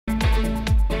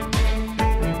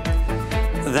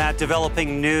That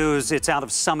developing news, it's out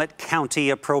of Summit County.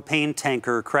 A propane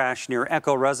tanker crash near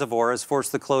Echo Reservoir has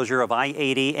forced the closure of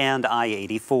I-80 and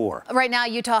I-84. Right now,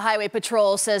 Utah Highway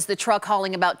Patrol says the truck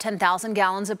hauling about 10,000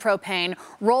 gallons of propane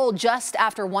rolled just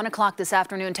after 1 o'clock this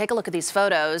afternoon. Take a look at these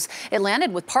photos. It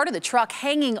landed with part of the truck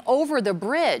hanging over the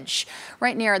bridge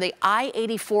right near the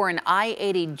I-84 and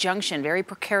I-80 junction. Very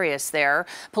precarious there.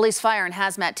 Police, fire, and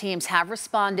hazmat teams have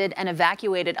responded and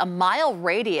evacuated a mile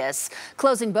radius,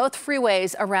 closing both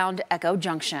freeways around Echo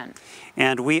Junction.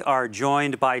 And we are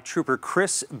joined by Trooper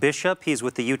Chris Bishop. He's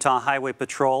with the Utah Highway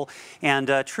Patrol. And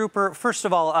Trooper, first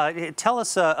of all, tell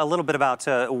us a little bit about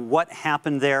what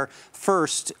happened there.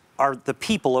 First, are the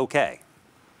people okay?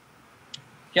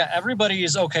 Yeah, everybody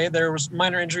is okay. There was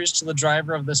minor injuries to the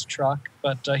driver of this truck,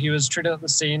 but he was treated at the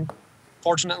scene.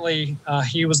 Fortunately,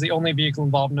 he was the only vehicle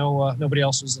involved. Nobody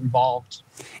else was involved.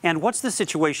 And what's the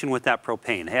situation with that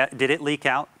propane? Did it leak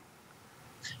out?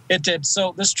 It did.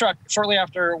 So this truck, shortly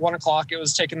after 1 o'clock, it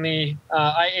was taking the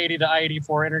I-80 to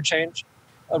I-84 interchange,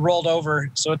 rolled over.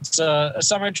 So it's a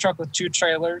semi truck with 2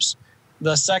 trailers.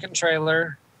 The second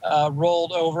trailer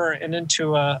rolled over and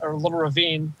into a little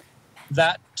ravine.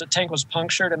 That tank was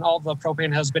punctured, and all the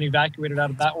propane has been evacuated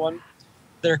out of that one.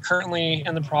 They're currently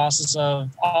in the process of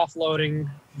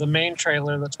offloading the main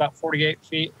trailer that's about 48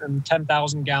 feet and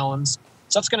 10,000 gallons.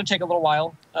 So that's going to take a little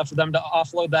while for them to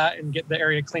offload that and get the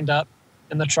area cleaned up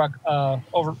and the truck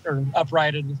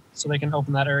uprighted so they can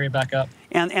open that area back up.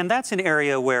 And that's an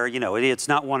area where, you know, it's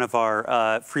not one of our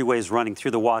freeways running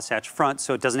through the Wasatch Front,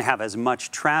 so it doesn't have as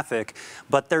much traffic.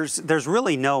 But there's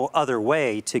really no other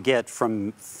way to get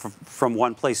from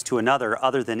one place to another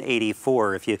other than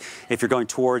 84 if you're going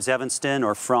towards Evanston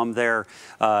or from there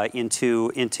into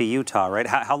Utah, right?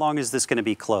 How long is this going to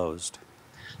be closed?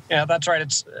 Yeah, that's right.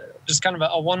 It's just kind of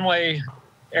a one-way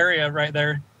area right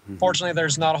there. Fortunately,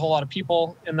 there's not a whole lot of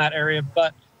people in that area,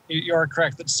 but you are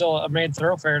correct. It's still a main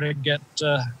thoroughfare to get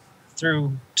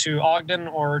through to Ogden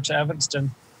or to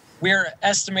Evanston. We're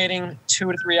estimating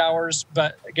 2 to 3 hours,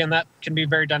 but again, that can be a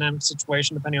very dynamic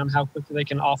situation depending on how quickly they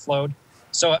can offload.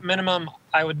 So at minimum,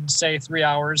 I would say 3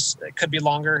 hours. It could be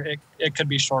longer. It could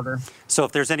be shorter. So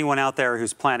if there's anyone out there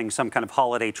who's planning some kind of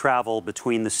holiday travel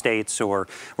between the states or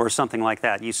something like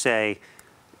that, you say,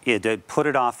 put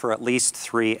it off for at least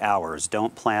 3 hours.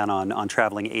 Don't plan on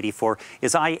traveling 84.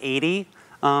 Is I-80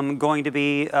 going to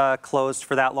be closed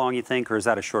for that long, you think, or is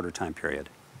that a shorter time period?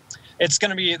 It's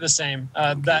going to be the same.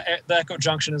 The Echo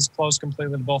Junction is closed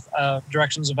completely to both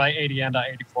directions of I-80 and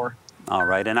I-84. All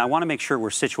right, and I want to make sure we're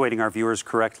situating our viewers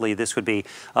correctly. This would be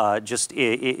just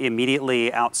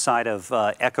immediately outside of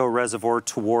Echo Reservoir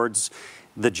towards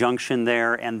the junction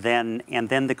there, and then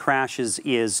the crash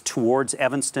is towards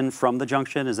Evanston from the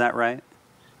junction. Is that right?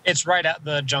 It's right at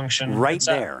the junction. Right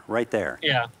there.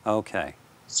 Yeah. Okay.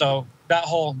 So that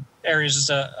whole area is just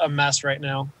a mess right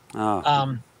now.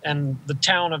 Oh. And the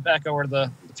town of Echo, or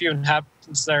the few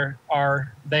inhabitants there,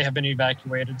 they have been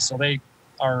evacuated, so they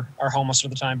are homeless for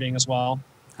the time being as well.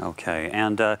 Okay.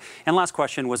 And last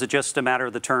question: was it just a matter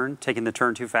of the turn, taking the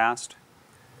turn too fast?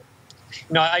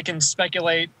 No, I can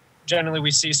speculate. Generally,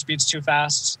 we see speeds too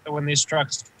fast when these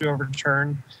trucks do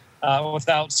overturn.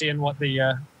 Without seeing what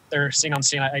they're seeing on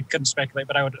scene, I couldn't speculate,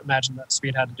 but I would imagine that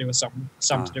speed had to do with something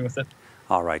to do with it.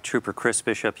 All right, Trooper Chris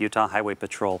Bishop, Utah Highway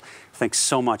Patrol, thanks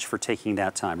so much for taking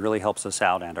that time. Really helps us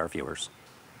out and our viewers.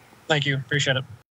 Thank you. Appreciate it.